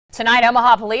Tonight,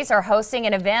 Omaha police are hosting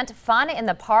an event, Fun in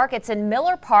the Park. It's in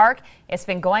Miller Park. It's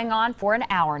been going on for an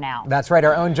hour now. That's right.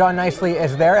 Our own John Knicely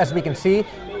is there, as we can see.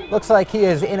 Looks like he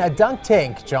is in a dunk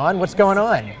tank. John, what's going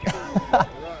on?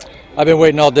 I've been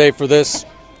waiting all day for this.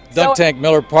 Dunk tank,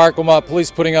 Miller Park, Omaha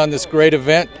police putting on this great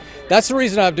event. That's the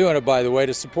reason I'm doing it, by the way,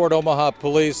 to support Omaha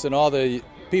police and all the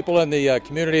people in the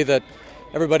community that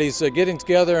everybody's getting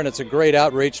together, and it's a great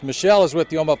outreach. Michelle is with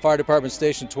the Omaha Fire Department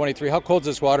Station 23. How cold is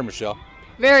this water, Michelle?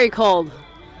 Very cold.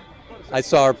 I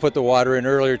saw her put the water in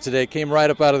earlier today. Came right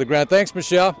up out of the ground. Thanks,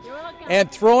 Michelle. You're welcome.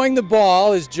 And throwing the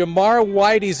ball is Jamar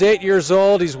White. He's 8 years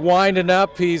old. He's winding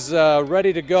up. He's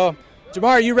ready to go. Jamar,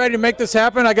 are you ready to make this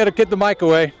happen? I got to get the mic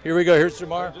away. Here we go. Here's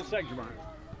Jamar. Just a sec, Jamar.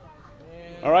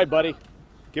 All right, buddy.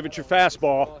 Give it your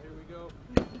fastball.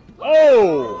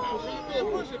 Oh!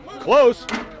 Close.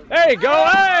 There you go.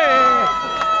 Hey!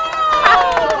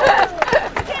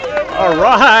 All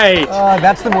right.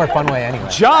 That's the more fun way anyway.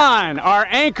 John, our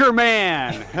anchor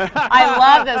man. I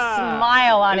love the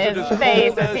smile on his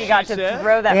face as he got to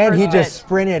throw that And first he just pitch.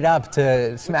 sprinted up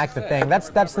to smack the thing.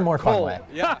 That's the more fun way.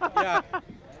 Yeah.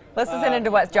 Let's listen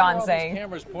into what John's saying. The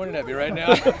camera's pointing at me right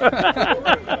now. Hey,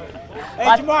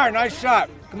 Jamar, nice shot.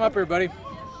 Come up here, buddy.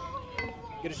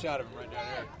 Get a shot of him right down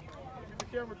there.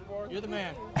 You're the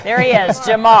man. There he is,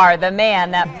 Jamar, the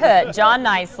man that put John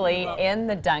Knicely in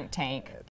the dunk tank.